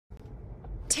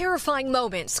Terrifying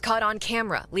moments caught on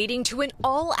camera, leading to an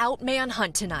all-out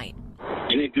manhunt tonight.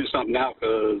 You need to do something now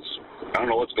because I don't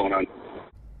know what's going on.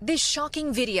 This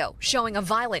shocking video showing a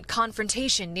violent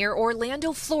confrontation near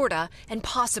Orlando, Florida, and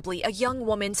possibly a young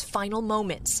woman's final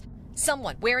moments.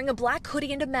 Someone wearing a black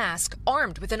hoodie and a mask,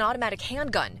 armed with an automatic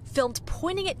handgun, filmed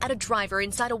pointing it at a driver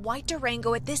inside a white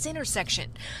Durango at this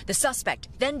intersection. The suspect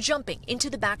then jumping into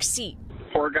the back seat.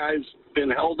 Poor guy's been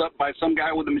held up by some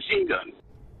guy with a machine gun.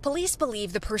 Police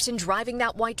believe the person driving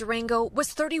that white Durango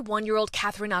was 31-year-old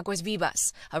Katherine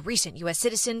Aguasvivas, a recent U.S.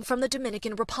 citizen from the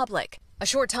Dominican Republic. A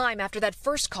short time after that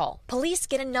first call, police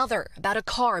get another about a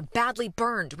car badly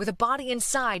burned with a body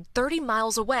inside 30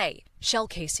 miles away. Shell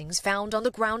casings found on the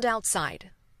ground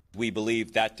outside. We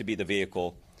believe that to be the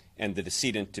vehicle and the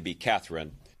decedent to be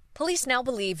Katherine. Police now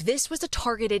believe this was a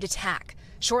targeted attack.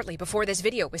 Shortly before this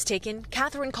video was taken,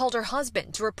 Katherine called her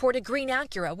husband to report a green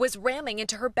Acura was ramming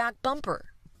into her back bumper.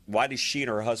 Why did she and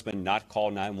her husband not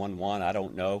call 911? I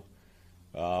don't know.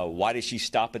 Why did she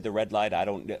stop at the red light? I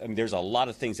mean, there's a lot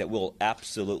of things that we'll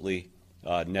absolutely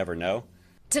never know.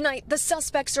 Tonight, the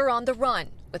suspects are on the run,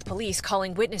 with police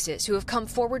calling witnesses who have come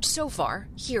forward so far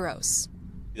heroes.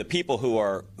 The people who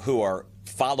are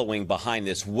following behind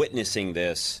this, witnessing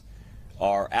this,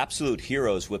 are absolute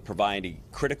heroes with providing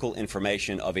critical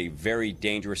information of a very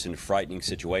dangerous and frightening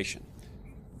situation.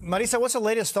 Marissa, what's the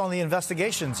latest on the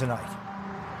investigation tonight?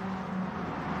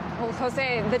 Well,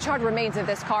 Jose, the charred remains of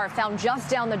this car found just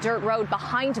down the dirt road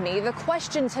behind me. The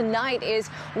question tonight is,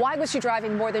 why was she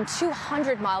driving more than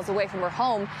 200 miles away from her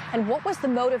home, and what was the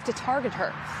motive to target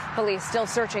her? Police still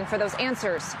searching for those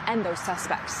answers and those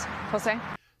suspects. Jose?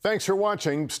 Thanks for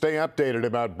watching. Stay updated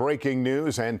about breaking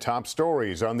news and top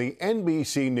stories on the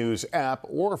NBC News app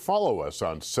or follow us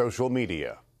on social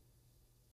media.